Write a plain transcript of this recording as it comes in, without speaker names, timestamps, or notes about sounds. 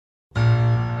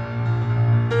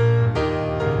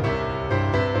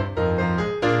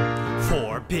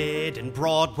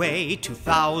Off-Broadway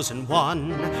 2001.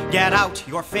 Get out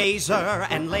your phaser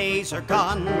and laser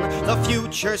gun. The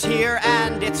future's here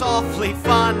and it's awfully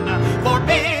fun.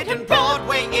 Forbidden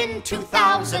Broadway in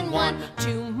 2001.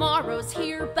 Tomorrow's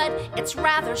here, but it's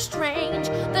rather strange.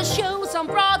 The shows on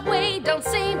Broadway don't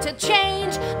seem to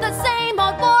change. The same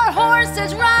old war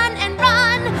horses run and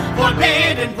run.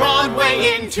 Forbidden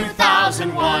Broadway in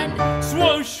 2001.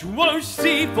 Swoosh, whoosh,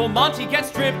 see, full Monty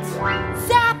gets tripped.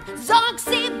 Zap, zonk,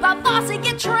 see, Bossy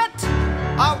get tripped.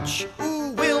 Ouch,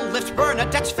 ooh, we'll lift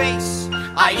Bernadette's face.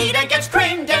 Aida gets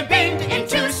creamed and binned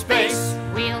into space.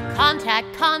 We'll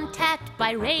contact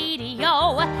by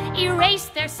radio, erase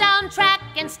their soundtrack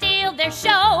and steal their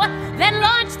show, then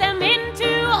launch them into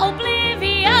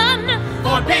oblivion.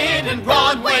 Forbidden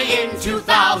Broadway in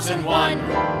 2001.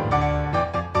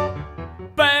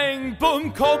 Bang,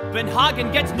 boom,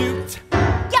 Copenhagen gets nuked.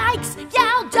 Yikes,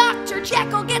 yow, Dr.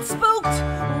 Jekyll gets spooked.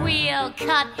 We'll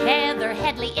cut Heather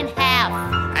Headley in half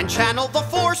and channel the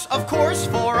Force, of course,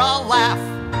 for a laugh.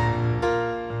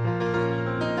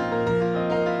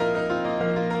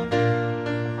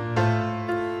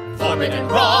 Forbidden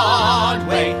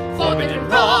Broadway, Forbidden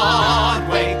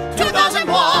Broadway,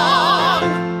 2001.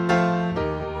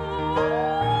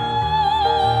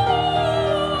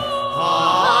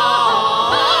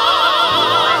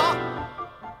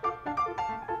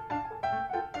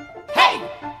 Hey!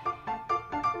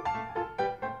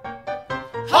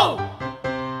 Ho!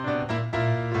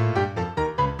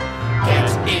 Get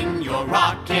in your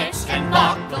rockets and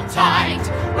buckle tight.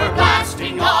 We're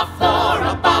blasting off for